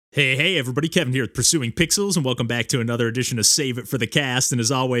Hey, everybody. Kevin here with Pursuing Pixels, and welcome back to another edition of Save It for the Cast. And as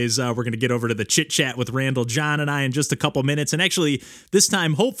always, we're going to get over to the chit-chat with Randall, John, and I in just a couple minutes. And actually, this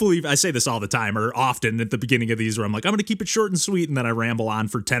time, hopefully, I say this all the time, or often at the beginning of these, where I'm like, I'm going to keep it short and sweet, and then I ramble on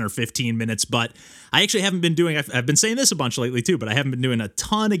for 10 or 15 minutes. But I actually haven't been doing, I've been saying this a bunch lately, too, but I haven't been doing a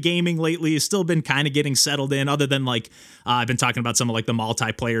ton of gaming lately. Still been kind of getting settled in, other than, I've been talking about some of, the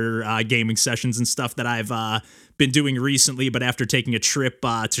multiplayer gaming sessions and stuff that I've been doing recently, but after taking a trip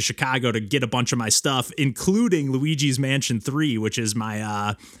to Chicago to get a bunch of my stuff, including Luigi's Mansion 3, which is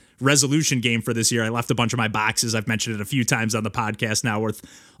my resolution game for this year. I left a bunch of my boxes. I've mentioned it a few times on the podcast now, with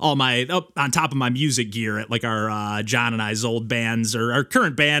all my, on top of my music gear at our John and I's old bands, or our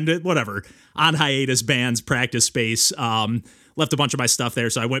current band, whatever, on hiatus bands practice space. Left a bunch of my stuff there,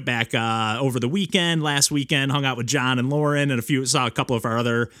 so I went back over the weekend, last weekend, hung out with John and Lauren, and saw a couple of our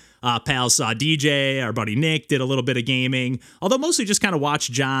other pals. Saw DJ, our buddy Nick, did a little bit of gaming, although mostly just kind of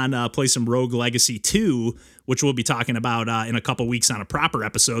watched John play some Rogue Legacy 2, which we'll be talking about in a couple weeks on a proper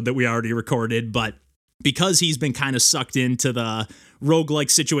episode that we already recorded. But because he's been kind of sucked into the roguelike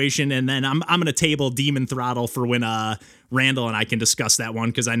situation, and then I'm going to table Demon Throttle for when Randall and I can discuss that one,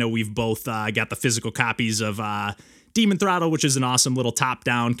 because I know we've both got the physical copies of Demon Throttle, which is an awesome little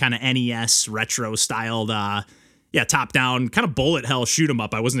top-down kind of NES retro-styled, top-down kind of bullet hell shoot 'em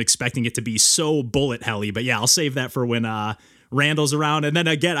up. I wasn't expecting it to be so bullet helly, but yeah, I'll save that for when Randall's around. And then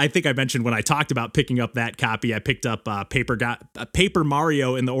again, I think I mentioned when I talked about picking up that copy, I picked up Paper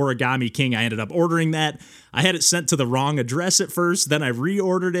Mario and the Origami King. I ended up ordering that. I had it sent to the wrong address at first, then I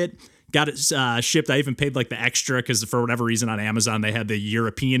reordered it. Got it shipped. I even paid the extra because for whatever reason on Amazon they had the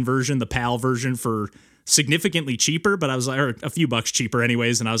European version, the PAL version, for significantly cheaper, but I was or a few bucks cheaper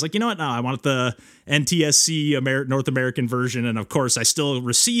anyways, and I was like, you know what, no, I want the NTSC North American version, and of course I still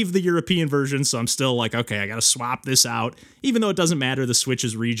received the European version, so I'm still like, okay, I gotta swap this out, even though it doesn't matter, the Switch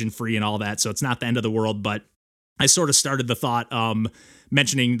is region free and all that, so it's not the end of the world. But I sort of started the thought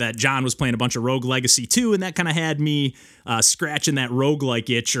mentioning that John was playing a bunch of Rogue Legacy 2, and that kind of had me scratching that roguelike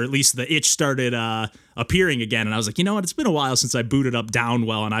itch, or at least the itch started appearing again. And I was like, you know what, it's been a while since I booted up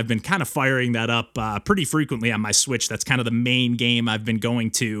Downwell, and I've been kind of firing that up pretty frequently on my Switch. That's kind of the main game I've been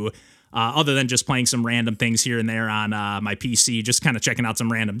going to, other than just playing some random things here and there on my PC, just kind of checking out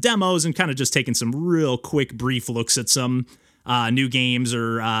some random demos and kind of just taking some real quick, brief looks at some new games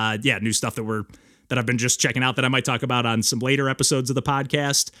or, new stuff that I've been just checking out that I might talk about on some later episodes of the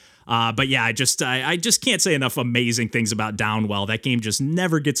podcast. But yeah, I just can't say enough amazing things about Downwell. That game just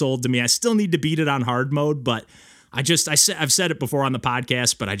never gets old to me. I still need to beat it on hard mode, but I've said it before on the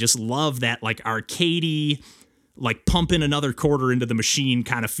podcast, but I just love that arcadey, pumping another quarter into the machine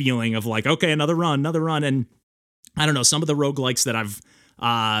kind of feeling of okay, another run. And I don't know, some of the roguelikes that I've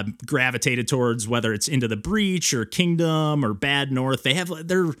gravitated towards, whether it's Into the Breach or Kingdom or Bad North,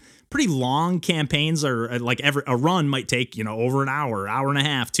 they're pretty long campaigns, or a run might take over an hour and a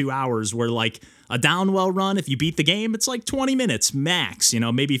half, 2 hours, where a Downwell run, if you beat the game, it's 20 minutes max,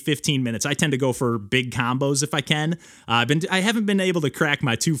 maybe 15 minutes. I tend to go for big combos if I can. I haven't been able to crack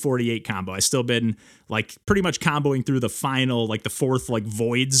my 248 combo. I still been pretty much comboing through the final, the fourth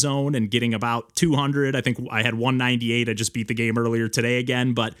void zone and getting about 200. I think I had 198. I just beat the game earlier today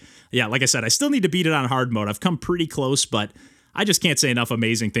again. But yeah, like I said, I still need to beat it on hard mode. I've come pretty close, but I just can't say enough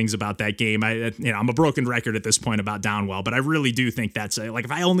amazing things about that game. I'm a broken record at this point about Downwell, but I really do think that's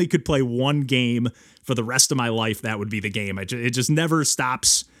if I only could play one game for the rest of my life, that would be the game. It just never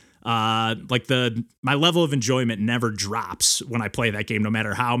stops. My level of enjoyment never drops when I play that game, no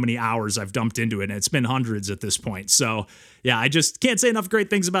matter how many hours I've dumped into it. And it's been hundreds at this point. So yeah, I just can't say enough great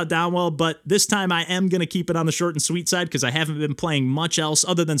things about Downwell, but this time I am going to keep it on the short and sweet side, because I haven't been playing much else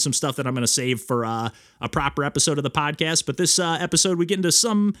other than some stuff that I'm going to save for a proper episode of the podcast. But this episode, we get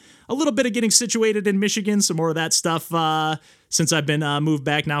into a little bit of getting situated in Michigan, some more of that stuff, since I've been moved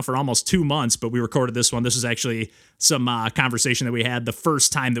back now for almost 2 months, but we recorded this one. This is actually some conversation that we had the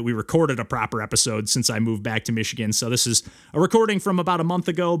first time that we recorded a proper episode since I moved back to Michigan. So this is a recording from about a month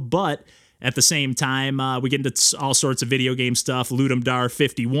ago, but at the same time, we get into all sorts of video game stuff. Ludum Dare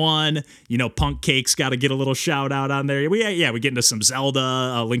 51, Punk Cake's got to get a little shout out on there. We get into some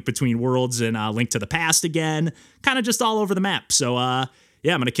Zelda, A Link Between Worlds, and Link to the Past again, kind of just all over the map. So I'm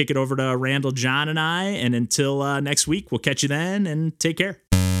going to kick it over to Randall, John, and I, and until next week, we'll catch you then, and take care.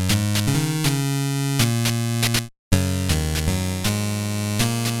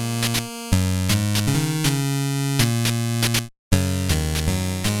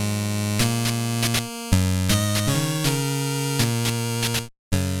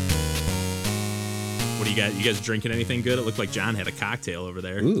 You guys drinking anything good? It looked like John had a cocktail over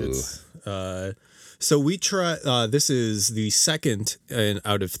there. Ooh. So we try. This is the second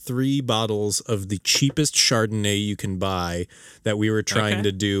out of 3 bottles of the cheapest Chardonnay you can buy that we were trying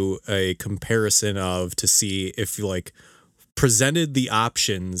to do a comparison of to see if you like presented the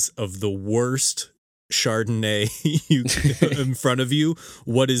options of the worst Chardonnay in front of you.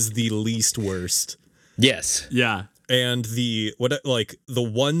 What is the least worst? Yes. Yeah. And the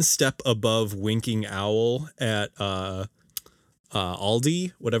one step above Winking Owl at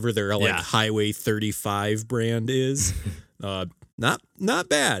Aldi, whatever their Highway 35 brand is, not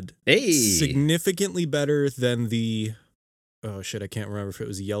bad. Hey, significantly better than the I can't remember if it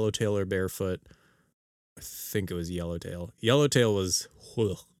was Yellowtail or Barefoot. I think it was Yellowtail. Yellowtail was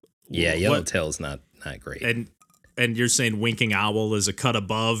Yellowtail's not great. And you're saying Winking Owl is a cut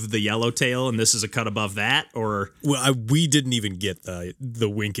above the Yellowtail, and this is a cut above that, or we didn't even get the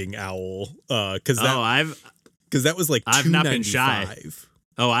Winking Owl because that was like I've not been shy.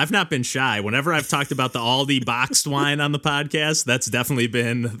 Oh, I've not been shy. Whenever I've talked about the Aldi boxed wine on the podcast, that's definitely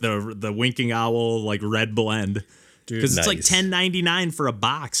been the Winking Owl like red blend, because it's like $10.99 for a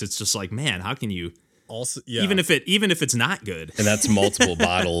box. It's just like, man, how can you? Also, even if it's not good, and that's multiple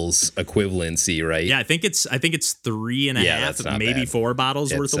bottles equivalency, right? Yeah, I think it's 3.5, maybe bad. 4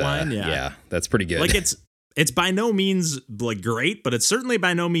 bottles worth of wine. Yeah, that's pretty good. Like it's by no means like great, but it's certainly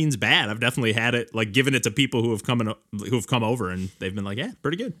by no means bad. I've definitely had it, like given it to people who have come over and they've been like, yeah,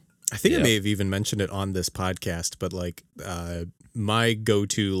 pretty good. I think I may have even mentioned it on this podcast, but like my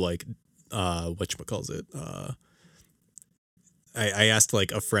go-to like whatchamacallit, I asked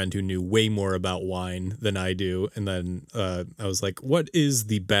like a friend who knew way more about wine than I do. And then I was like, what is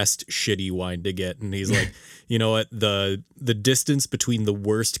the best shitty wine to get? And he's like, you know what? The distance between the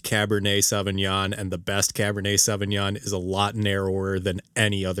worst Cabernet Sauvignon and the best Cabernet Sauvignon is a lot narrower than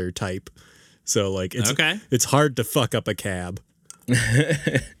any other type. So like, it's hard to fuck up a cab.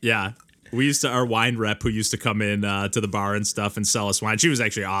 Yeah. We used to, our wine rep who used to come in to the bar and stuff and sell us wine. She was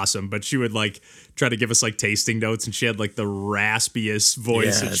actually awesome, but she would like try to give us like tasting notes, and she had like the raspiest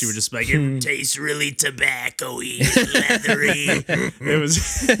voice, and she would just be like, it tastes really tobacco-y, leathery. It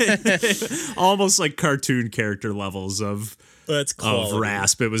was almost like cartoon character levels of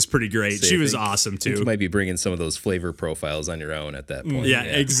rasp. It was pretty great. She was awesome too. You might be bringing some of those flavor profiles on your own at that point. Yeah.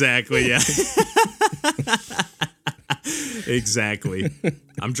 Exactly. Yeah. Exactly.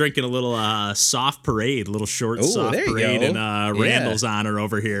 I'm drinking a little soft parade, a little short soft parade in Randall's honor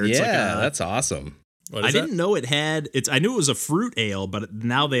over here. It's that's awesome. I didn't know it had I knew it was a fruit ale, but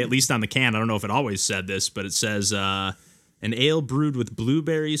now they, at least on the can, I don't know if it always said this, but it says an ale brewed with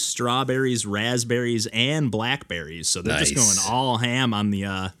blueberries, strawberries, raspberries, and blackberries. So they're just going all ham on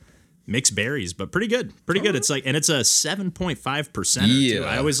the mixed berries, but pretty good. It's like, and it's a 7.5% too.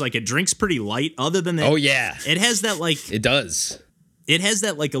 I always like it. Drinks pretty light. Other than that, it has that like it does. It has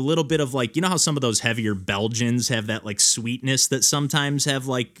that like a little bit of like, you know how some of those heavier Belgians have that like sweetness that sometimes have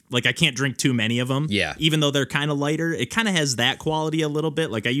like I can't drink too many of them. Yeah. Even though they're kind of lighter, it kind of has that quality a little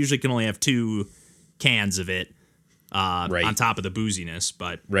bit. Like I usually can only have 2 cans of it on top of the booziness,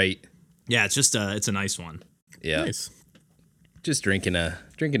 but yeah, it's just it's a nice one. Yeah. Nice. Just drinking a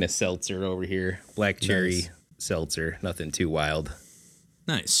seltzer over here, black cherry seltzer, nothing too wild.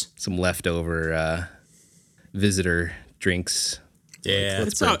 Nice. Some leftover visitor drinks. Yeah,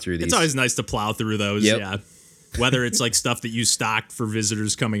 it's always nice to plow through those. Yep. Yeah, whether it's like stuff that you stocked for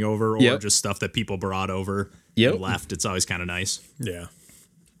visitors coming over, or just stuff that people brought over and left, it's always kind of nice. Yeah.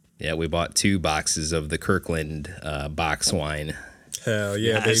 Yeah, we bought 2 boxes of the Kirkland box wine. Hell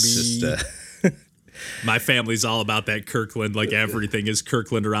yeah, baby! Just, my family's all about that Kirkland. Like everything is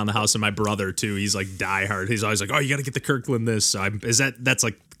Kirkland around the house, and my brother too. He's like diehard. He's always like, "Oh, you got to get the Kirkland this." So that's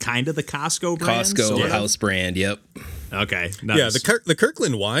like kind of the Costco brand. Costco house brand. Yep. Okay. Nice. Yeah, the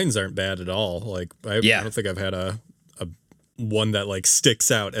Kirkland wines aren't bad at all. Like I don't think I've had a one that like sticks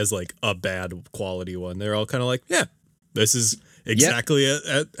out as like a bad quality one. They're all kind of like, yeah, this is exactly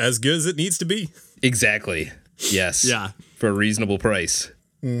as good as it needs to be. Exactly. Yes. Yeah. For a reasonable price.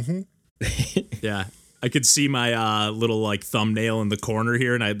 Mm-hmm. Yeah. I could see my little like thumbnail in the corner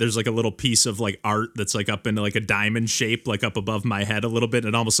here, and there's like a little piece of like art that's like up into like a diamond shape, like up above my head a little bit.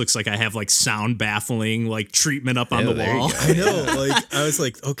 It almost looks like I have like sound baffling like treatment up on the wall. I know. Like I was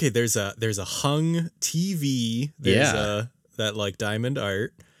like, okay, there's a hung TV. There's that like diamond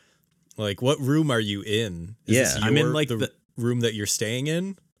art. Like, what room are you in? I'm in like the room that you're staying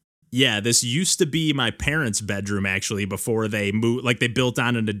in. Yeah, this used to be my parents' bedroom, actually, before they moved. Like, they built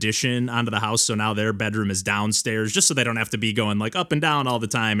on an addition onto the house, so now their bedroom is downstairs, just so they don't have to be going, like, up and down all the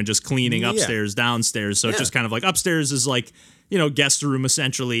time and just cleaning upstairs, downstairs. So it's just kind of like upstairs is, like, you know, guest room,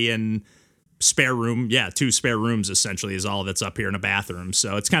 essentially, and spare room. Yeah, 2 spare rooms essentially is all that's up here in a bathroom.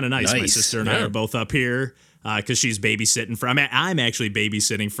 So it's kind of nice. My sister and I are both up here because she's babysitting for. I'm actually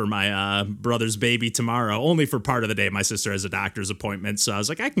babysitting for my brother's baby tomorrow, only for part of the day. My sister has a doctor's appointment, so I was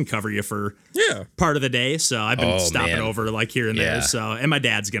like, I can cover you for part of the day. So I've been stopping over like here and there. So and my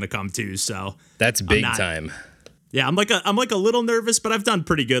dad's gonna come too. So that's big time. Yeah, I'm like a little nervous, but I've done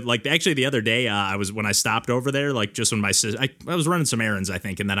pretty good. Like actually the other day, when I stopped over there, like just when my sister, I was running some errands, I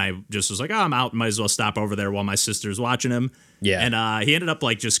think, and then I just was like, oh, I'm out, might as well stop over there while my sister's watching him. Yeah, and he ended up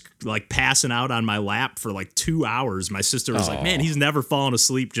like just like passing out on my lap for like 2 hours. My sister was like, man, he's never fallen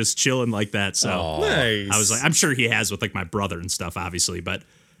asleep just chilling like that. So nice. I was like, I'm sure he has with like my brother and stuff, obviously, but.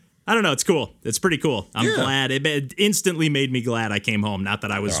 I don't know. It's cool. It's pretty cool. I'm glad. It instantly made me glad I came home. Not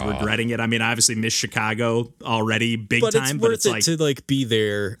that I was regretting it. I mean, I obviously missed Chicago already big time. But it's like to like be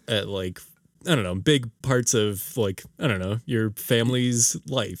there at like, I don't know, big parts of like, I don't know, your family's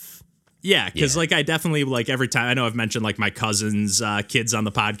life. Yeah, because like I definitely like every time. I know I've mentioned like my cousin's kids on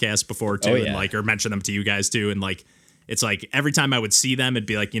the podcast before too, and like or mentioned them to you guys too, and like. It's like every time I would see them, it'd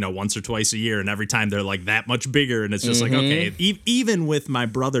be like, once or twice a year. And every time they're like that much bigger. And it's just like, okay, even with my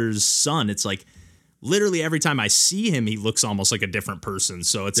brother's son, it's like literally every time I see him, he looks almost like a different person.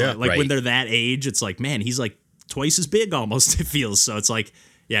 So it's like when they're that age, it's like, man, he's like twice as big almost, it feels. So it's like,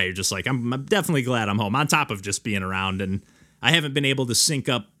 yeah, you're just like, I'm definitely glad I'm home on top of just being around. And I haven't been able to sync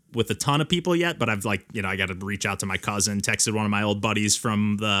up with a ton of people yet, but I've like, I got to reach out to my cousin, texted one of my old buddies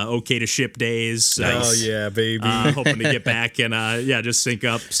from the OK to Ship days. Oh yeah, baby. Hoping to get back and just sync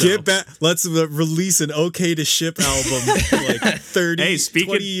up. So. Get back. Let's release an OK to Ship album like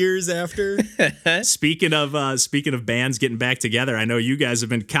 20 years after. Speaking of bands getting back together, I know you guys have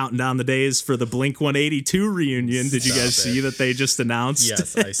been counting down the days for the Blink-182 reunion. Did you guys see that they just announced?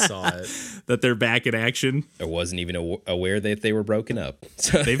 Yes, I saw it. That they're back in action. I wasn't even aware that they were broken up.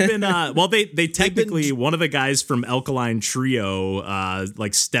 They've been they technically one of the guys from Alkaline Trio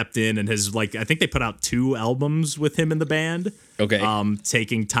like stepped in and has like I think they put out 2 albums with him in the band. Okay.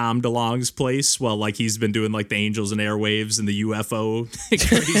 Taking Tom DeLonge's place while like he's been doing like the Angels and Airwaves and the UFO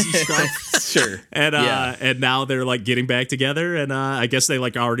crazy stuff. Sure. And now they're like getting back together and I guess they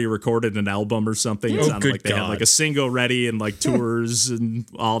like already recorded an album or something. It sounded like they had like a single ready and like tours and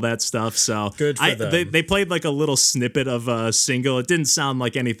all that stuff. So good for them. They played like a little snippet of a single. It didn't sound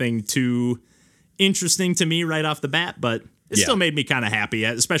like anything too interesting to me right off the bat, but it still made me kind of happy,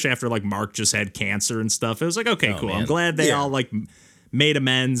 especially after like Mark just had cancer and stuff. It was like, okay, cool. Man. I'm glad they all like made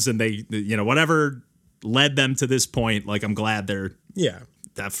amends and they, whatever led them to this point. Like, I'm glad they're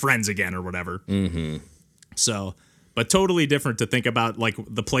friends again or whatever. Mm-hmm. So, but totally different to think about like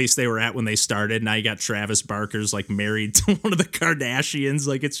the place they were at when they started. Now you got Travis Barker's like married to one of the Kardashians.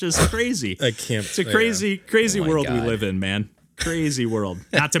 Like, it's just crazy. I can't. It's a crazy world we live in, man. Crazy world.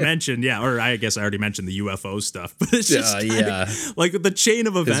 Not to mention, or I guess I already mentioned the UFO stuff, but it's just like the chain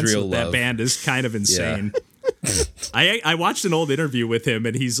of events with that band is kind of insane. Yeah. I watched an old interview with him,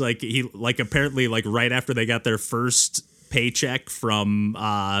 and he's like, apparently like right after they got their first paycheck from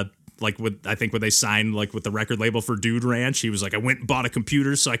I think when they signed like with the record label for Dude Ranch, he was like, I went and bought a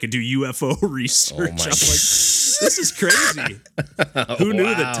computer so I could do UFO research. I'm like, this is crazy. Who knew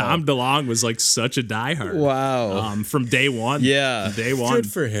that Tom DeLonge was like such a diehard? Wow. From day one. Yeah. Day one.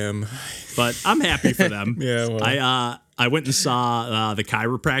 Good for him. But I'm happy for them. Yeah. Well. I went and saw the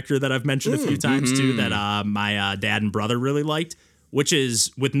chiropractor that I've mentioned a few times too, that my dad and brother really liked. Which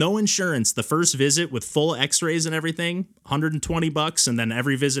is with no insurance, the first visit with full x-rays and everything, $120, and then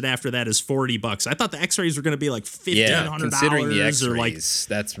every visit after that is $40. I thought the x-rays were going to be like $1,500 considering the x-rays, or like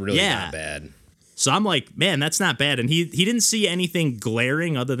that's really not bad. So I'm like, man, that's not bad. And he didn't see anything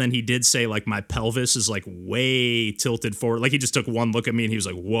glaring other than he did say like my pelvis is like way tilted forward. Like he just took one look at me and he was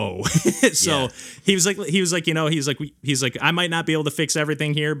like, whoa. So he was like, I might not be able to fix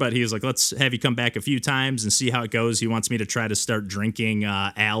everything here, but he was like, let's have you come back a few times and see how it goes. He wants me to try to start drinking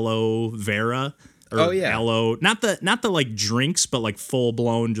aloe vera. Aloe, not the like drinks, but like full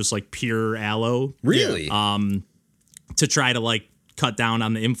blown, just like pure aloe. Really? To try to like cut down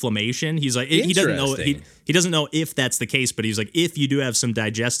on the inflammation. He's like, he doesn't know he doesn't know if that's the case, but he's like, if you do have some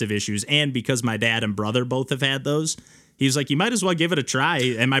digestive issues, and because my dad and brother both have had those, he's like, you might as well give it a try.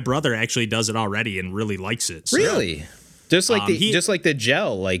 And my brother actually does it already and really likes it. So. Really? Just like the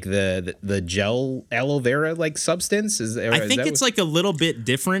gel, like the gel aloe vera like substance I think it's like a little bit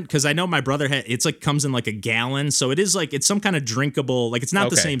different because I know my brother it's like comes in like a gallon, so it is like it's some kind of drinkable. Like it's not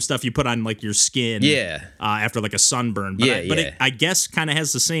the same stuff you put on like your skin. After like a sunburn. But it, I guess kind of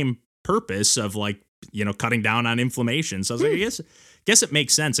has the same purpose of like cutting down on inflammation. So I was like, I guess it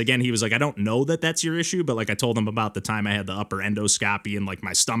makes sense. Again, he was like, I don't know that that's your issue, but like I told him about the time I had the upper endoscopy and like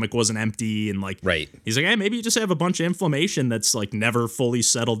my stomach wasn't empty and like Right. he's like, hey, maybe you just have a bunch of inflammation that's like never fully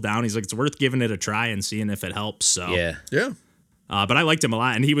settled down. He's like, it's worth giving it a try and seeing if it helps. So Yeah. Yeah. but I liked him a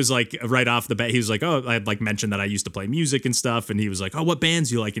lot, and he was like right off the bat, he was like, oh, I'd like mentioned that I used to play music and stuff, and he was like, oh, what bands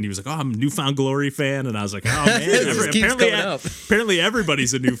you like? And he was like, oh, I'm a New Found Glory fan, and I was like, oh man, keeps coming up. apparently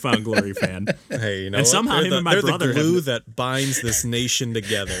everybody's a New Found Glory fan. Hey, you know And what? somehow him and my they're brother the glue have- that binds this nation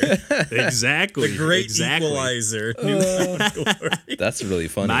together. Exactly, The great exactly. equalizer. Newfound Glory. That's really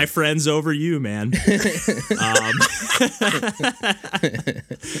funny. My friends over you, man.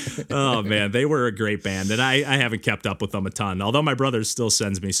 Oh man, they were a great band, and I haven't kept up with them a ton. Although my brother still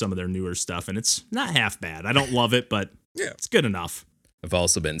sends me some of their newer stuff, and it's not half bad. I don't love it, but Yeah. it's good enough. I've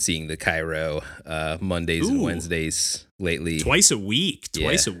also been seeing the Cairo Mondays and Ooh. Wednesdays lately. Twice a week. Yeah.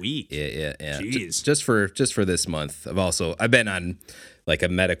 Yeah. Yeah. Jeez. Just for this month. I've been on like a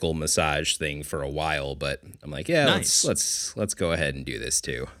medical massage thing for a while, but I'm like, yeah, Nice. let's go ahead and do this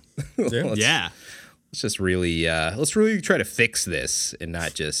too. Yeah. Yeah. Let's just really try to fix this and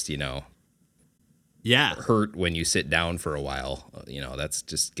not just, Yeah. hurt when you sit down for a while. That's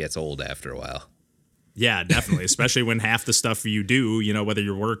just gets old after a while. Yeah, definitely. Especially when half the stuff you do, whether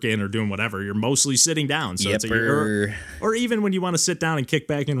you're working or doing whatever, you're mostly sitting down. So it's or even when you want to sit down and kick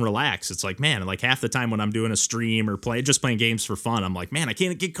back and relax, it's like, man, like half the time when I'm doing a stream or just playing games for fun, I'm like, man, I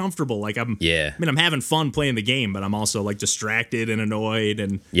can't get comfortable. Like I'm having fun playing the game, but I'm also like distracted and annoyed.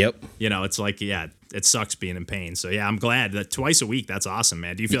 And, Yep. it's like, yeah, it sucks being in pain. So yeah, I'm glad that twice a week. That's awesome,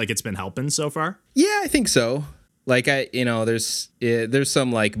 man. Do you feel like it's been helping so far? Yeah, I think so. Like there's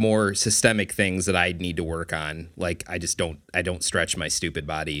some like more systemic things that I need to work on. Like I don't stretch my stupid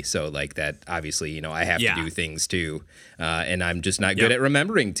body. So like that, obviously, I have to do things too. And I'm just not good at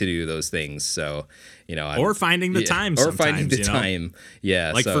remembering to do those things. So, or finding the time or finding the sometimes, time.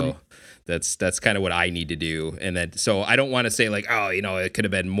 Yeah. Like so that's kind of what I need to do. And then, so I don't want to say like, oh, it could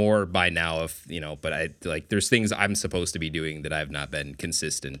have been more by now if, but I like, there's things I'm supposed to be doing that I've not been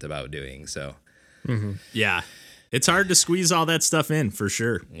consistent about doing. So, yeah. It's hard to squeeze all that stuff in for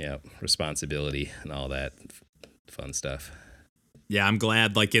sure. yeah, responsibility and all that fun stuff. Yeah, I'm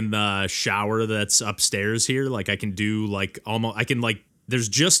glad like in the shower that's upstairs here, like I can do like there's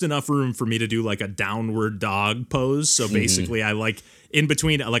just enough room for me to do like a downward dog pose. So basically I like in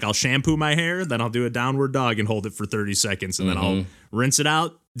between, like I'll shampoo my hair, then I'll do a downward dog and hold it for 30 seconds and then I'll rinse it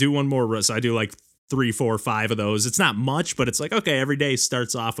out, do one more. So I do like 3, 4, 5 of those. It's not much, but it's like, okay, every day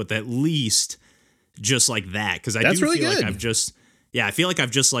starts off with at least just like that. Cause I That's do really feel good. like I feel like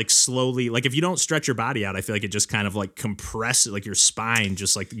I've just like slowly, like if you don't stretch your body out, I feel like it just kind of like compresses, like your spine,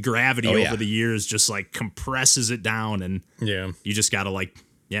 just like gravity over the years, just like compresses it down, and Yeah. you just got to like,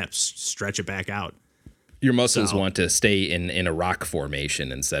 stretch it back out. Your muscles want to stay in a rock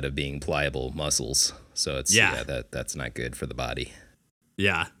formation instead of being pliable muscles. So it's that's not good for the body.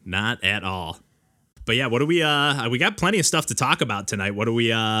 Yeah, not at all. But yeah, what do we got plenty of stuff to talk about tonight. What do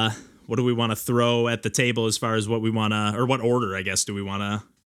we want to throw at the table as far as what we want to, or what order, I guess, do we want to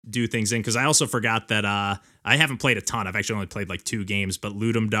do things in? Because I also forgot that I haven't played a ton. I've actually only played like 2 games, but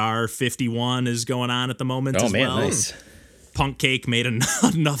Ludum Dare 51 is going on at the moment as well. Nice. Punk Cake made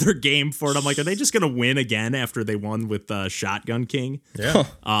another game for it. I'm like, are they just going to win again after they won with Shotgun King? Yeah.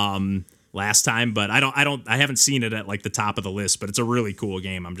 Last time, but I haven't seen it at like the top of the list, but it's a really cool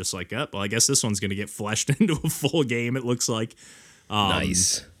game. I'm just like, well, I guess this one's going to get fleshed into a full game, it looks like.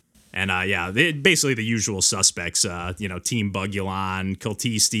 Nice. And basically the usual suspects, Team Bugulon,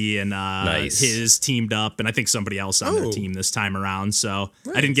 Cultisti, and his teamed up, and I think somebody else on their team this time around. So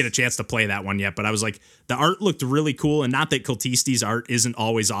I didn't get a chance to play that one yet, but I was like, the art looked really cool, and not that Cultisti's art isn't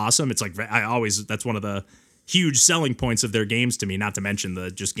always awesome. It's like that's one of the huge selling points of their games to me, not to mention the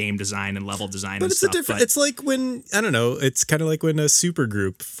just game design and level design But and it's stuff. it's like when, I don't know, it's kind of like when a super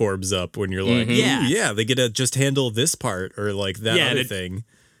group forms up when you're like, they get to just handle this part or like that other thing.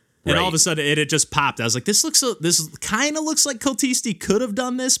 And all of a sudden, it had just popped. I was like, this kind of looks like Cultisti could have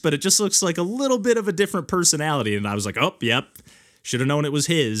done this, but it just looks like a little bit of a different personality. And I was like, oh, yep, should have known it was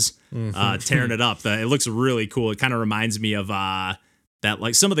his, tearing it up. It looks really cool. It kind of reminds me of that,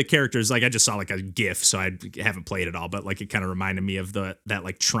 like some of the characters, like I just saw like a GIF, so I haven't played it all, but like it kind of reminded me of that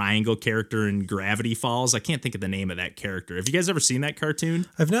like triangle character in Gravity Falls. I can't think of the name of that character. Have you guys ever seen that cartoon?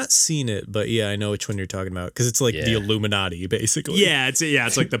 I've not seen it, but yeah, I know which one you're talking about because it's like the Illuminati, basically. Yeah,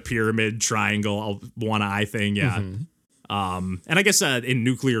 it's like the pyramid triangle, one eye thing. Yeah. And I guess in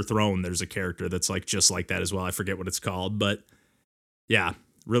Nuclear Throne, there's a character that's like just like that as well. I forget what it's called, but yeah.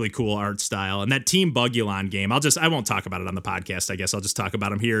 Really cool art style. And that Team Bugulon game, I won't talk about it on the podcast. I guess I'll just talk about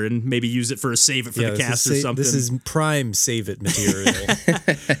them here and maybe use it for a save it for the cast or something. This is prime save it material.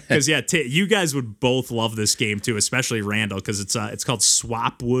 Because you guys would both love this game too, especially Randall, because it's called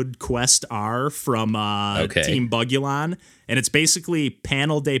Swapwood Quest R from Team Bugulon. And it's basically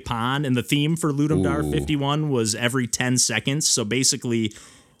Panel de Pon, and the theme for Ludum Dare 51 was every 10 seconds. So basically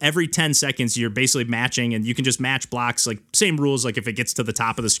every 10 seconds, you're basically matching, and you can just match blocks, like same rules. Like if it gets to the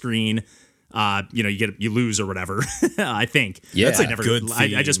top of the screen, you lose or whatever. I think. Yeah, that's like good.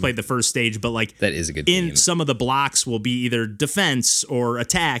 I just played the first stage, but like that is a good. In some of the blocks will be either defense or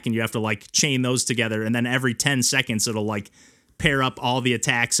attack, and you have to like chain those together, and then every 10 seconds it'll like pair up all the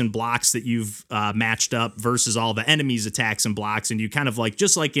attacks and blocks that you've matched up versus all the enemies' attacks and blocks, and you kind of like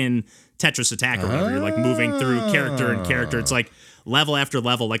just like in Tetris Attack or whatever, you're like moving through character and character. It's like level after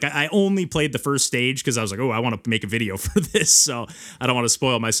level. Like I only played the first stage because I was like, I want to make a video for this, so I don't want to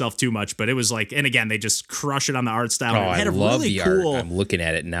spoil myself too much. But it was like, and again, they just crush it on the art style. I love the art. I'm looking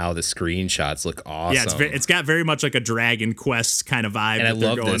at it now. The screenshots look awesome. Yeah, it's got very much like a Dragon Quest kind of vibe. And I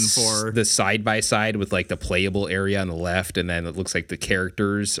love the side by side with like the playable area on the left, and then it looks like the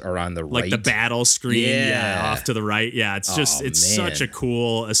characters are on the right, like the battle screen, off to the right. Yeah, it's just such a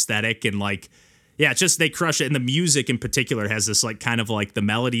cool aesthetic, and like. Yeah, it's just they crush it. And the music in particular has this like kind of like the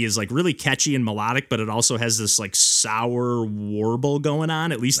melody is like really catchy and melodic, but it also has this like sour warble going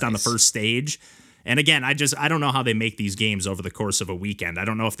on, at least on the first stage. And again, I don't know how they make these games over the course of a weekend. I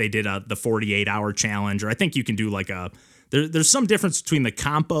don't know if they did the 48-hour challenge, or I think you can do like there's some difference between the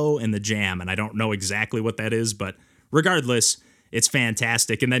compo and the jam, and I don't know exactly what that is, but regardless, it's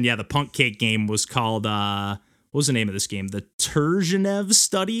fantastic. And then the Punk Cake game was called what was the name of this game? The Turgenev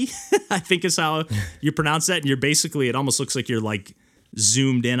Study, I think is how you pronounce that. And you're basically, it almost looks like you're like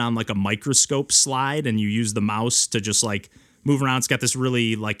zoomed in on like a microscope slide, and you use the mouse to just like move around. It's got this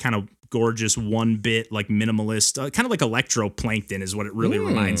really like kind of gorgeous 1-bit, like minimalist, kind of like Electroplankton is what it really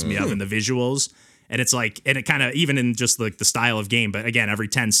reminds me of in the visuals. And it's like, and it kind of, even in just like the style of game, but again, every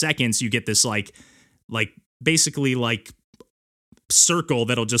 10 seconds you get this like basically like circle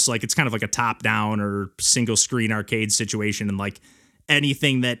that'll just like, it's kind of like a top down or single screen arcade situation, and like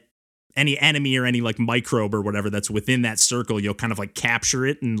anything that any enemy or any like microbe or whatever that's within that circle, you'll kind of like capture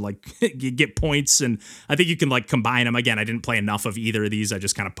it and like you get points. And I think you can like combine them. Again, I didn't play enough of either of these. I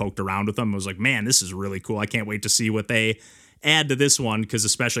just kind of poked around with them. I was like, man, this is really cool. I can't wait to see what they add to this one, because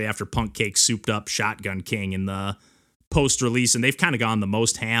especially after Punk Cake souped up Shotgun King in the post-release, and they've kind of gone the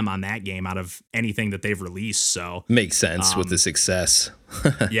most ham on that game out of anything that they've released. So makes sense with the success.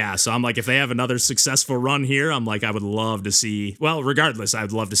 Yeah, so I'm like, if they have another successful run here, I'm like, I would love to see, well, regardless, I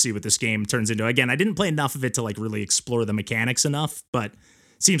would love to see what this game turns into. Again, I didn't play enough of it to like really explore the mechanics enough, but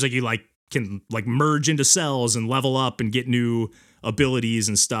it seems like you like can like merge into cells and level up and get new abilities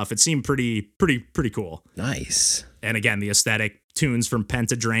and stuff. It seemed pretty cool. Nice. And again, the aesthetic, tunes from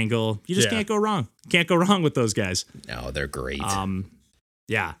Pentadrangle, you just can't go wrong. Can't go wrong with those guys. No, they're great.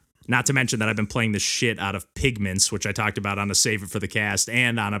 Yeah. Not to mention that I've been playing the shit out of Pigments, which I talked about on a Save It for the Cast,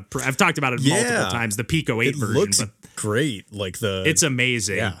 and I've talked about it multiple times, the Pico 8 version. It looks great. Like it's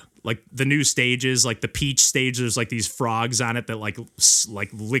amazing. Yeah. Like the new stages, like the Peach stage, there's like these frogs on it that like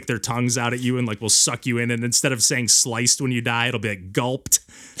lick their tongues out at you and like will suck you in. And instead of saying sliced when you die, it'll be like gulped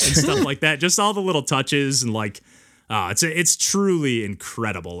and stuff like that. Just all the little touches, and like, it's truly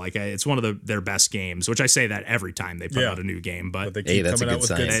incredible. Like it's one of their best games, which I say that every time they put out a new game, but they keep coming out with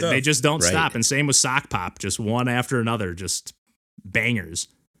good stuff. They just don't stop. And same with Sock Pop, just one after another, just bangers.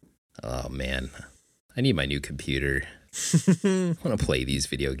 Oh man, I need my new computer. I want to play these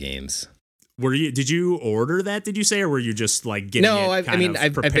video games. Did you order that, did you say, or were you just like getting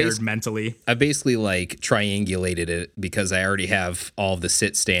I've prepared mentally? I basically like triangulated it because I already have all of the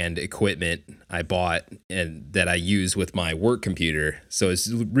sit stand equipment I bought and that I use with my work computer. So it's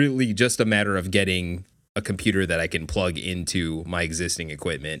really just a matter of getting a computer that I can plug into my existing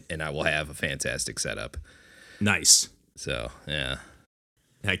equipment, and I will have a fantastic setup. Nice. So, yeah.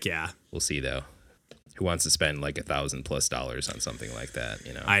 Heck yeah. We'll see though. Who wants to spend like $1,000+ on something like that,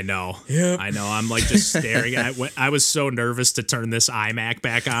 you know? I know. Yeah. I know. I'm like just staring at it. I was so nervous to turn this iMac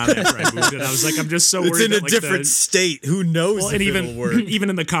back on after I moved it. I was like, I'm just so worried. It's in a different state. Who knows if it'll work? Even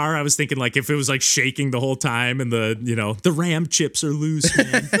in the car, I was thinking like if it was like shaking the whole time and the RAM chips are loose,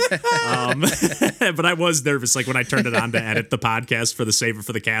 man. But I was nervous. Like when I turned it on to edit the podcast for the Save It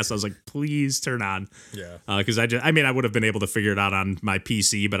for the Cast, I was like, please turn on. Yeah. Because I would have been able to figure it out on my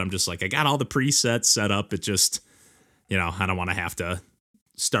PC, but I'm just like, I got all the presets set up. It just, I don't want to have to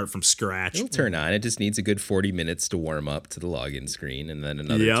start from scratch. It'll turn on. It just needs a good 40 minutes to warm up to the login screen, and then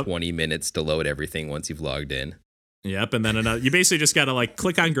another 20 minutes to load everything once you've logged in. Yep, and then you basically just got to like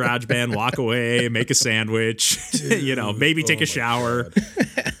click on GarageBand, walk away, make a sandwich, maybe take a shower.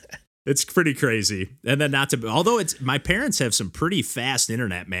 It's pretty crazy. And then although my parents have some pretty fast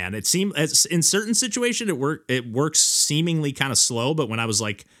internet, man. It seemed in certain situations it works seemingly kind of slow, but when I was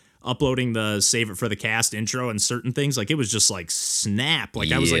like uploading the Save It for the Cast intro and certain things, like it was just like snap.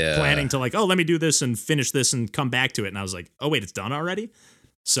 Like I was like planning to like, oh, let me do this and finish this and come back to it. And I was like, oh wait, it's done already?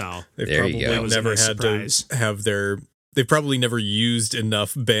 So they've probably never had to have they've probably never used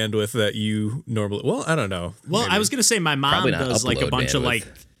enough bandwidth that you normally, well, I don't know. Well, maybe. I was going to say my mom does like a bunch of like,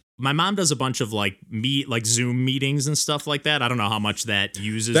 my mom does a bunch of like Zoom meetings and stuff like that. I don't know how much that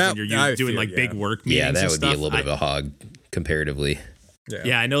uses when you're doing big work meetings. Yeah, that would stuff. be a little bit of a hog comparatively.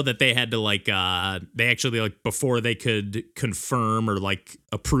 Yeah, I know that they had to like they actually like before they could confirm or like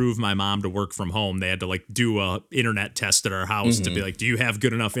approve my mom to work from home, they had to like do a internet test at our house to be like, do you have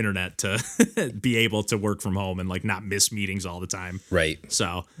good enough internet to be able to work from home and like not miss meetings all the time? Right.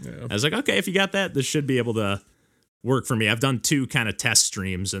 So I was like, okay, if you got that, this should be able to work for me. I've done 2 kind of test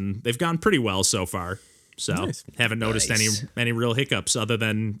streams and they've gone pretty well so far. So haven't noticed any real hiccups other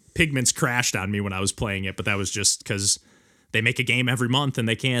than Pigments crashed on me when I was playing it, but that was just because they make a game every month and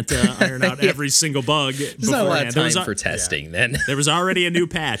they can't iron out every single bug. There's not a lot of time for testing then. There was already a new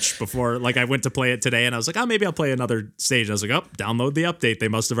patch before, like I went to play it today and I was like, oh, maybe I'll play another stage. I was like, oh, download the update. They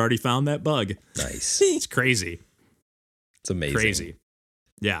must have already found that bug. Nice. It's crazy. It's amazing. Crazy.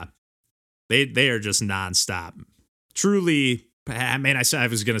 Yeah. They are just nonstop. Truly, I mean, I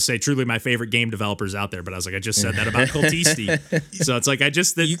was going to say truly my favorite game developers out there, but I was like, I just said that about Cultisti. So it's like,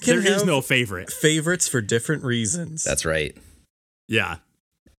 there is no favorite. Favorites for different reasons. That's right. Yeah.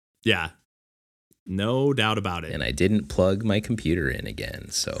 Yeah. No doubt about it. And I didn't plug my computer in again.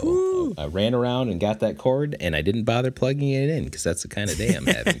 So I ran around and got that cord and I didn't bother plugging it in because that's the kind of day I'm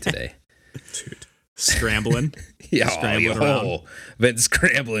having today. Dude. Scrambling. Around. Been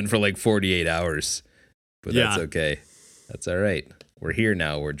scrambling for like 48 hours. But that's okay. That's all right. We're here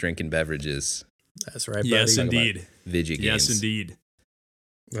now. We're drinking beverages. That's right, buddy. Yes, indeed. Video games. Yes, indeed.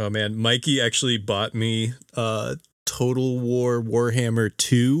 Oh, man. Mikey actually bought me Total War Warhammer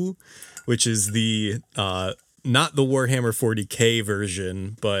 2, which is the not the Warhammer 40K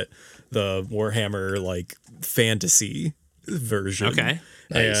version, but the Warhammer like fantasy version. Okay.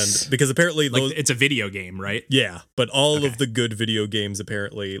 Nice. And because apparently it's a video game, right? Yeah, but all of the good video games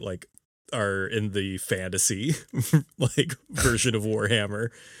apparently like are in the fantasy like version of Warhammer.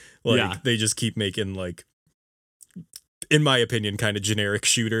 Like they just keep making like, in my opinion, kind of generic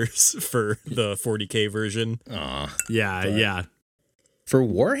shooters for the 40K version. Yeah. For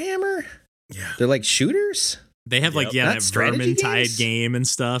Warhammer? Yeah. They're like shooters? They have like that Vermintide game and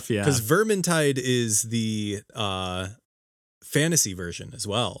stuff. Yeah. Because Vermintide is the fantasy version as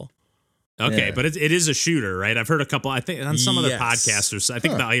well. Okay, but it is a shooter, right? I've heard a couple, I think on some other podcasters, I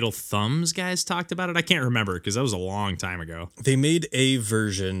think the Idle Thumbs guys talked about it. I can't remember because that was a long time ago. They made a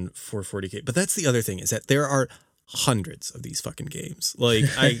version for 40K, but that's the other thing is that there are hundreds of these fucking games. Like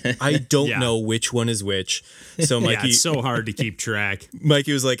I don't know which one is which. So Mikey, it's so hard to keep track.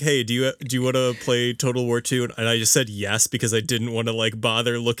 Mikey was like, "Hey, do you want to play Total War 2?" And I just said yes because I didn't want to like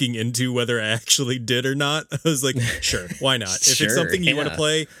bother looking into whether I actually did or not. I was like, "Sure, why not? If it's something you want to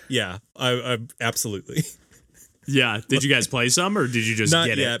play, I absolutely." Yeah. Did you guys play some or did you just not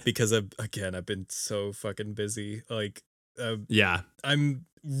get yet it? Because I've been so fucking busy. Like, I'm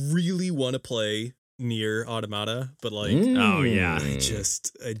really want to play Nier Automata, but like I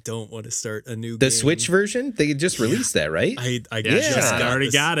don't want to start a new game. The Switch version? They just released that, right? I guess already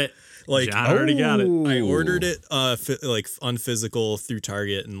got it. Like John already got it. I ordered it like on physical through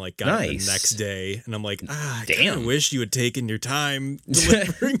Target and like got it the next day, and I'm like, I kind of wish you had taken your time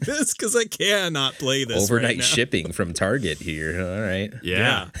delivering this because I cannot play this overnight shipping from Target here. All right,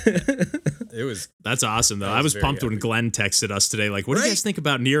 yeah. That's awesome though. I was pumped when Glenn texted us today, like, what do you guys think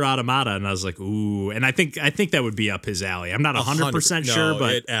about Nier Automata? And I was like, ooh, and I think that would be up his alley. I'm not 100% sure,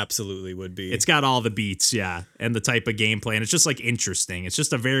 but it absolutely would be. It's got all the beats, and the type of gameplay, and it's just like interesting. It's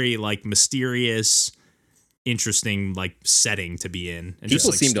just a very like mysterious, interesting like setting to be in. And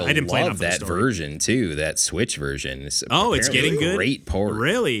people just, seem to love that version too. That Switch version. It's getting good. Great port.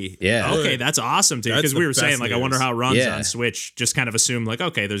 Really? Yeah. Okay, that's awesome too. Because we were saying like, I wonder how it runs on Switch. Just kind of assume like,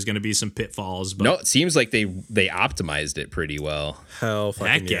 okay, there's going to be some pitfalls. But no, it seems like they optimized it pretty well. Hell,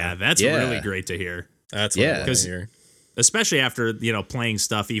 fucking that's really great to hear. That's what I want to hear. Especially after playing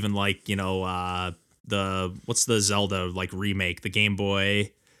stuff even like what's the Zelda like remake, the Game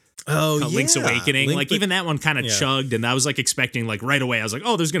Boy. Link's Awakening. Even that one kind of chugged, and I was like expecting like right away. I was like,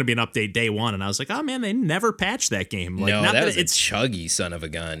 oh, there's going to be an update day one, and I was like, oh man, they never patched that game. Like, no, that was a chuggy son of a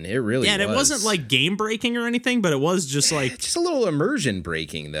gun. It really was. And it wasn't like game breaking or anything, but it was just like just a little immersion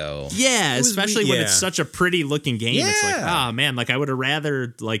breaking though. Yeah, especially when it's such a pretty looking game. Yeah. It's like, oh man, like I would have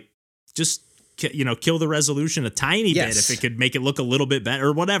rather like just kill the resolution a tiny bit if it could make it look a little bit better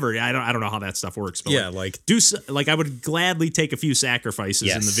or whatever. I don't know how that stuff works, but I would gladly take a few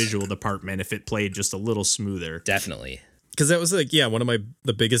sacrifices in the visual department if it played just a little smoother. Definitely. Because that was like, one of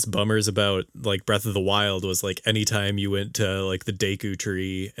the biggest bummers about like Breath of the Wild was like anytime you went to like the Deku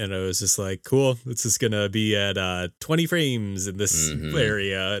tree and I was just like, cool, this is going to be at 20 frames in this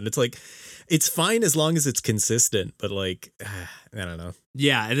area. And it's like, it's fine as long as it's consistent, but like, I don't know.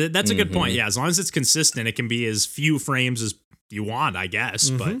 Yeah, that's a good point. Yeah, as long as it's consistent, it can be as few frames as you want, I guess.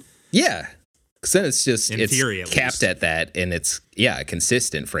 But yeah, because then it's just in theory, capped at that, and it's a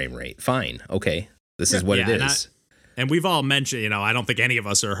consistent frame rate. Fine, okay, this is what it is. And we've all mentioned, I don't think any of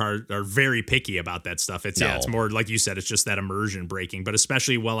us are very picky about that stuff. It's more like you said, it's just that immersion breaking. But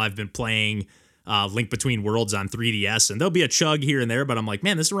especially while I've been playing Link Between Worlds on 3DS, and there'll be a chug here and there, but I'm like,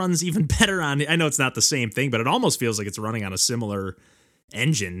 man, this runs even better on. I know it's not the same thing, but it almost feels like it's running on a similar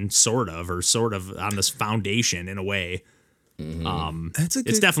engine, sort of on this foundation in a way.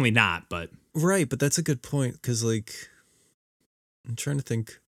 It's definitely not, but right, but that's a good point because like I'm trying to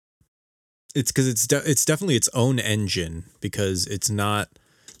think. It's because it's definitely its own engine because it's not.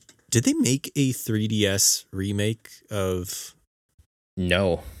 Did they make a 3DS remake of?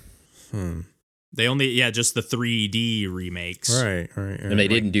 No. They only just the 3D remakes. Right. And they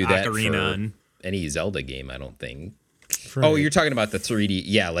didn't do that Ocarina for any Zelda game, I don't think. Right. Oh, you're talking about the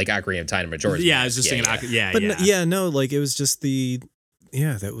 3D, like Ocarina of Time and Majora's Mask. I was just thinking, like it was just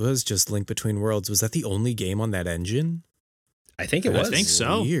that was just Link Between Worlds. Was that the only game on that engine? I think it was. I think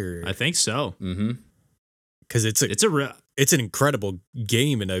so. Weird. I think so. Because it's an incredible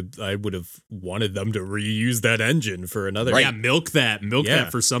game, and I would have wanted them to reuse that engine for another. Right. Yeah, milk that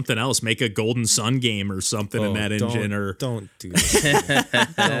for something else. Make a Golden Sun game or something in that engine. Or don't do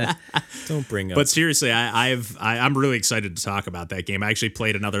that. don't bring up. But seriously, I'm really excited to talk about that game. I actually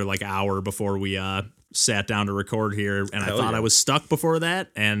played another like hour before we sat down to record here, and I thought I was stuck before that,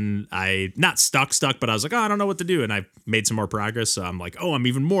 and not stuck, but I was like, oh, I don't know what to do, and I made some more progress. So I'm like, oh, I'm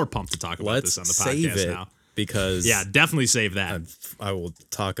even more pumped to talk about this on the podcast now. Because definitely save that. I will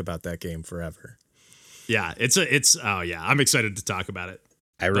talk about that game forever. Yeah, I'm excited to talk about it.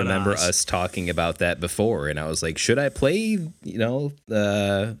 I remember us talking about that before, and I was like, should I play,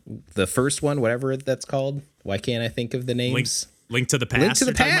 the first one, whatever that's called? Why can't I think of the names? Link to the Past. Link to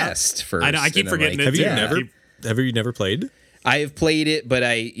the Past first. I keep forgetting it. Have you never played? I have played it, but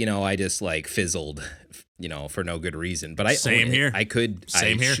I just like fizzled. For no good reason. But I here. I could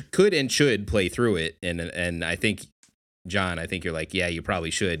and should play through it, and I think, John, you're like, yeah, you probably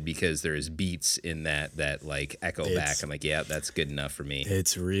should because there's beats in that like echo back. I'm like, yeah, that's good enough for me.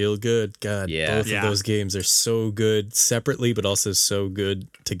 It's real good. God, both of those games are so good separately, but also so good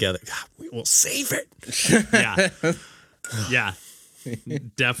together. God, we will save it. Yeah,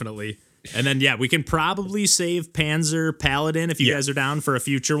 definitely. And then, we can probably save Panzer Paladin if you guys are down for a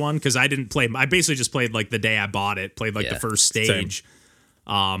future one, because I didn't play. I basically just played like the day I bought it, played like the first stage.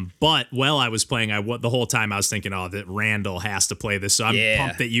 But while I was playing, the whole time I was thinking, that Randall has to play this. So I'm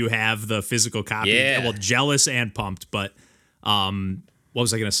pumped that you have the physical copy. Yeah. Well, jealous and pumped. But what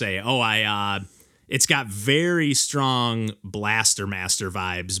was I going to say? It's got very strong Blaster Master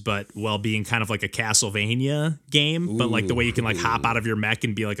vibes, but while being kind of like a Castlevania game, but like the way you can like hop out of your mech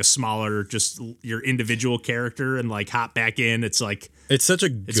and be like a smaller, just your individual character and like hop back in. It's like, it's such a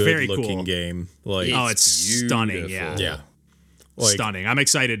good looking game. Like, it's stunning. Yeah. Like, stunning. I'm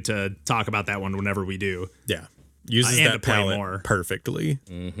excited to talk about that one whenever we do. Yeah. Uses that palette perfectly.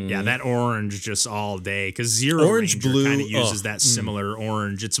 Mm-hmm. Yeah, that orange just all day, because Zero Orange Ranger blue kind of uses that similar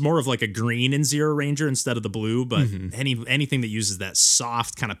orange. It's more of like a green in Zero Ranger instead of the blue, but anything that uses that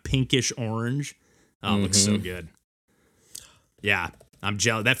soft kind of pinkish orange looks so good. Yeah, I'm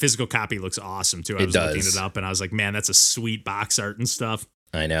jealous. That physical copy looks awesome too. I was looking it up and I was like, man, that's a sweet box art and stuff.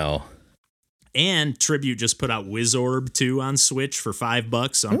 I know. And Tribute just put out Wizorb 2 on Switch for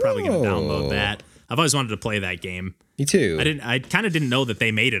 $5, so I'm probably going to download that. I've always wanted to play that game. Me too. I kind of didn't know that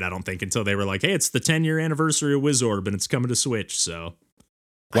they made it, I don't think, until they were like, hey, it's the 10-year anniversary of Wizorb and it's coming to Switch, so.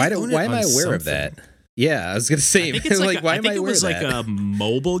 Why am I aware of that? Yeah, I was going to say, I think it was like a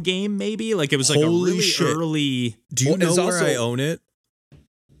mobile game, maybe? Like it was like a really early. Do you know where I own it?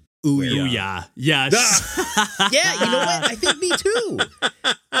 Ouya. Yes. Yeah, you know what? I think me too.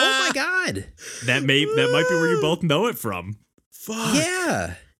 Oh my God. That might be where you both know it from. Fuck.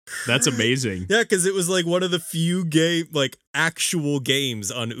 Yeah. That's amazing. Yeah, because it was like one of the few actual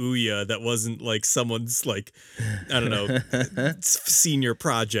games on Ouya that wasn't like someone's like, I don't know, senior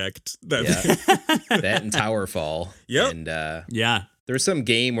project. That and Towerfall. Yep. And yeah. There was some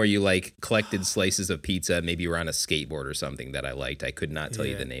game where you like collected slices of pizza. Maybe you were on a skateboard or something that I liked. I could not tell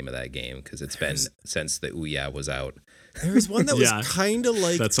you the name of that game because it's been since the Ouya was out. There was one that was kind of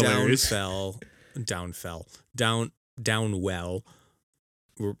like Downwell.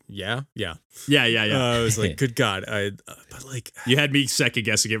 Yeah. I was like, good God. But like, you had me second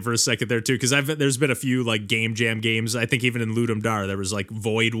guessing it for a second there too, because there's been a few like Game Jam games. I think even in Ludum Dare there was like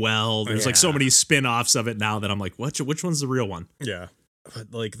Voidwell. There's like so many spin-offs of it now that I'm like, which one's the real one? Yeah,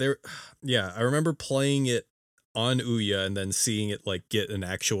 but like I remember playing it on Ouya and then seeing it like get an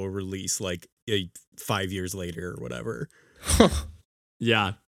actual release like 5 years later or whatever.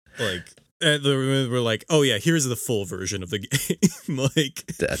 Yeah, like. We're like, oh yeah, here's the full version of the game. Like,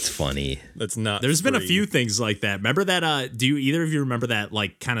 that's funny. That's not. There's been a few things like that. Remember that? Do you either of you remember that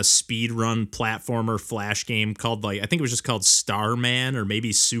like kind of speed run platformer flash game called like I think it was just called Starman or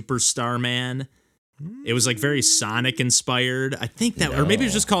maybe Super Starman? It was like very Sonic inspired. I think that, or maybe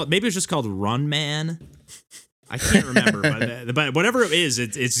it was just called Run Man. I can't remember, but whatever it is,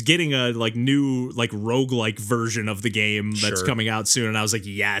 it's getting a like new like roguelike version of the game that's coming out soon. And I was like,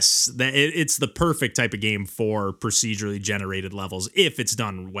 yes, it's the perfect type of game for procedurally generated levels if it's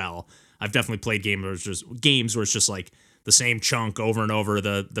done well. I've definitely played games where it's just like the same chunk over and over.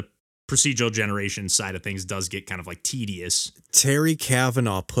 The procedural generation side of things does get kind of like tedious. Terry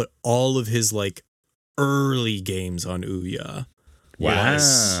Kavanagh put all of his like early games on Ouya. Wow.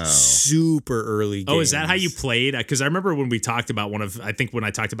 Super early games. Oh, is that how you played? Because I remember when we talked about when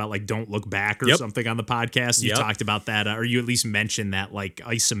I talked about like Don't Look Back or something on the podcast, you talked about that, or you at least mentioned that like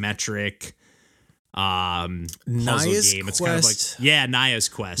isometric puzzle Naya's game. It's Quest. kind of like, Naya's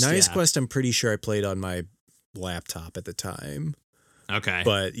Quest. Naya's Quest, I'm pretty sure I played on my laptop at the time. Okay.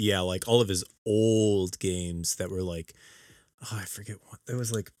 But yeah, like all of his old games that were like, I forget what, it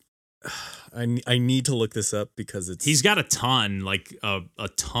was like, I need to look this up because he's got a ton, like a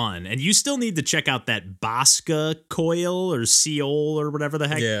ton, and you still need to check out that Bosca coil or Seol or whatever the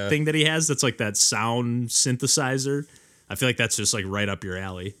heck thing that he has. That's like that sound synthesizer. I feel like that's just like right up your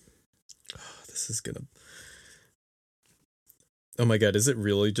alley. This is gonna. Oh my God! Is it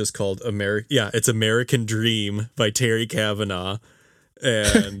really just called American? Yeah, it's American Dream by Terry Kavanagh,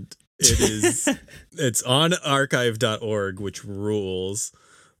 and it's on archive.org, which rules.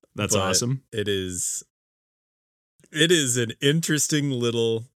 That's awesome. It is an interesting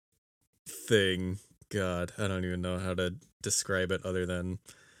little thing. God, I don't even know how to describe it other than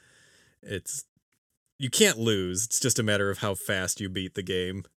you can't lose. It's just a matter of how fast you beat the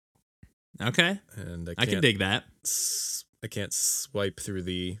game. Okay. And I can dig that. I can't swipe through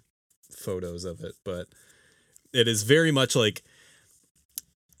the photos of it, but it is very much like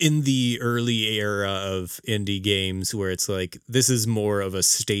in the early era of indie games where it's like, this is more of a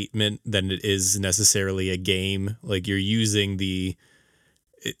statement than it is necessarily a game. Like you're using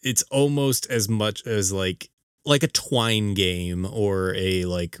it's almost as much as like a Twine game or a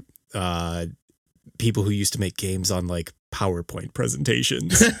like, people who used to make games on like PowerPoint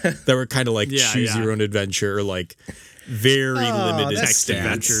presentations that were kind of like choose your own adventure or like very limited text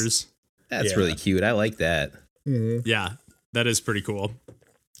adventures. That's really cute. I like that. Mm-hmm. Yeah, that is pretty cool.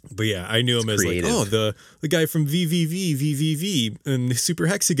 But yeah, I knew him as creative. Like, the guy from VVV and Super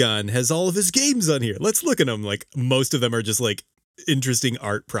Hexagon has all of his games on here. Let's look at them. Like most of them are just like interesting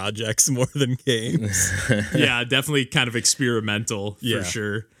art projects more than games. Yeah, definitely kind of experimental for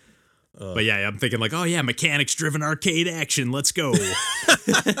sure. But yeah, I'm thinking like, oh yeah, mechanics driven arcade action. Let's go.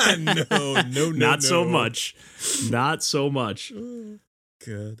 No, not so much. Not so much.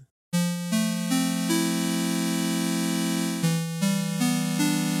 Good.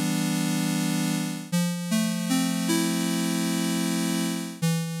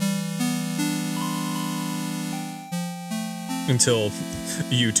 Until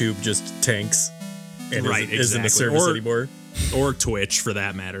YouTube just tanks and isn't a service anymore. Or Twitch, for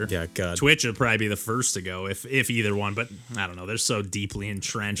that matter. Yeah, God. Twitch would probably be the first to go, if either one. But I don't know. They're so deeply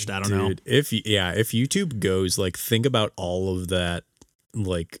entrenched. I don't know. If YouTube goes, like, think about all of that,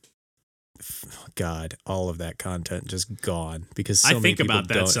 like, God, all of that content just gone because so many people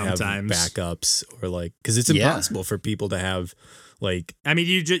don't have backups or like because it's impossible for people to have. Like, I mean,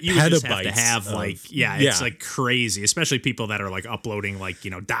 you just have to have it's like crazy, especially people that are like uploading like,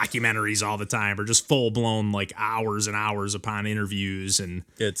 documentaries all the time or just full blown like hours and hours upon interviews and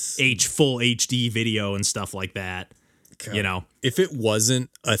it's full HD video and stuff like that. God. If it wasn't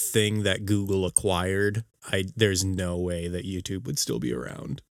a thing that Google acquired, there's no way that YouTube would still be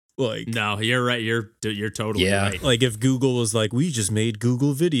around. Like, no, you're right. You're totally right. Like if Google was like, we just made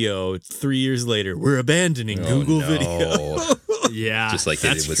Google Video, 3 years later, we're abandoning Google Video. Yeah, just like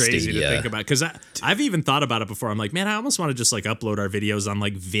that's with crazy Stadia. to think about. Because I've even thought about it before. I'm like, man, I almost want to just like upload our videos on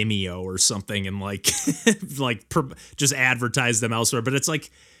like Vimeo or something and like just advertise them elsewhere. But it's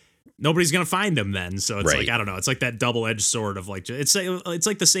like nobody's gonna find them then. So it's like I don't know. It's like that double-edged sword of like it's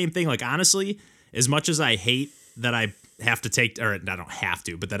like the same thing. Like honestly, as much as I hate that I have to take, or I don't have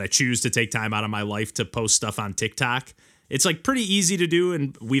to, but that I choose to take time out of my life to post stuff on TikTok. It's like pretty easy to do,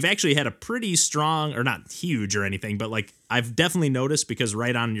 and we've actually had a pretty strong, or not huge or anything, but like I've definitely noticed because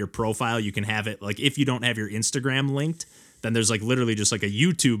right on your profile you can have it like if you don't have your Instagram linked, then there's like literally just like a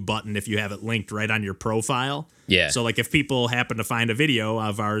YouTube button if you have it linked right on your profile. Yeah. So like if people happen to find a video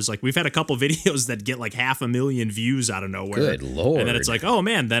of ours, like we've had a couple videos that get like 500,000 views out of nowhere. Good Lord. And then it's like, oh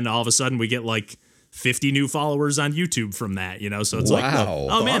man, then all of a sudden we get like 50 new followers on YouTube from that, you know? So it's like,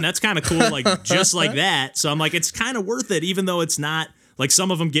 oh man, that's kind of cool. Like just like that. So I'm like, it's kind of worth it, even though it's not like some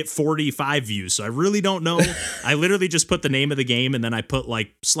of them get 45 views. So I really don't know. I literally just put the name of the game and then I put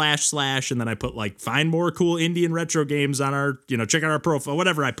like / and then I put like find more cool Indian retro games on our, check out our profile,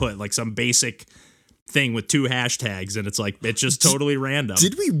 whatever I put, like some basic thing with 2 hashtags. And it's like, it's just totally random.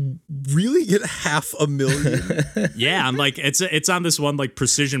 Did we really get 500,000? Yeah. I'm like, it's on this one like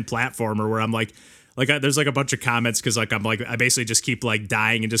precision platformer where I'm like, there's like a bunch of comments because like I'm like I basically just keep like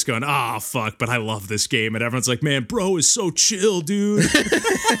dying and just going, oh fuck, but I love this game, and everyone's like, man, bro is so chill, dude.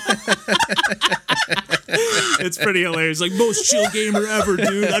 It's pretty hilarious. Like most chill gamer ever,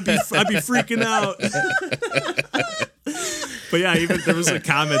 dude. I'd be freaking out. But yeah, even there was a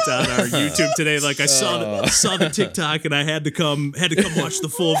comment on our YouTube today. Like I saw the TikTok and I had to come watch the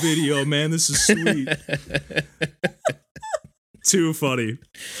full video. Man, this is sweet. Too funny.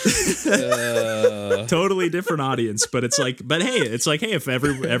 Totally different audience, but it's like, hey, if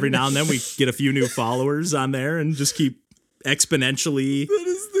every now and then we get a few new followers on there and just keep exponentially That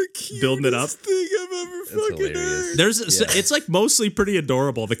is the cutest building it up. thing I've ever fucking heard. It's like mostly pretty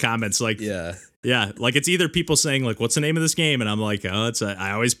adorable. The comments, like yeah, like it's either people saying like, "What's the name of this game?" and I'm like, "Oh,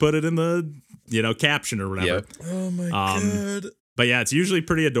 I always put it in the caption or whatever." Yep. Oh my god. But yeah, it's usually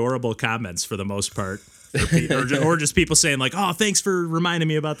pretty adorable comments for the most part. Or just people saying like, oh, thanks for reminding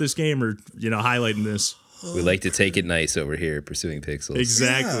me about this game, or highlighting this. We like to take it nice over here, Pursuing Pixels.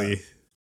 Exactly.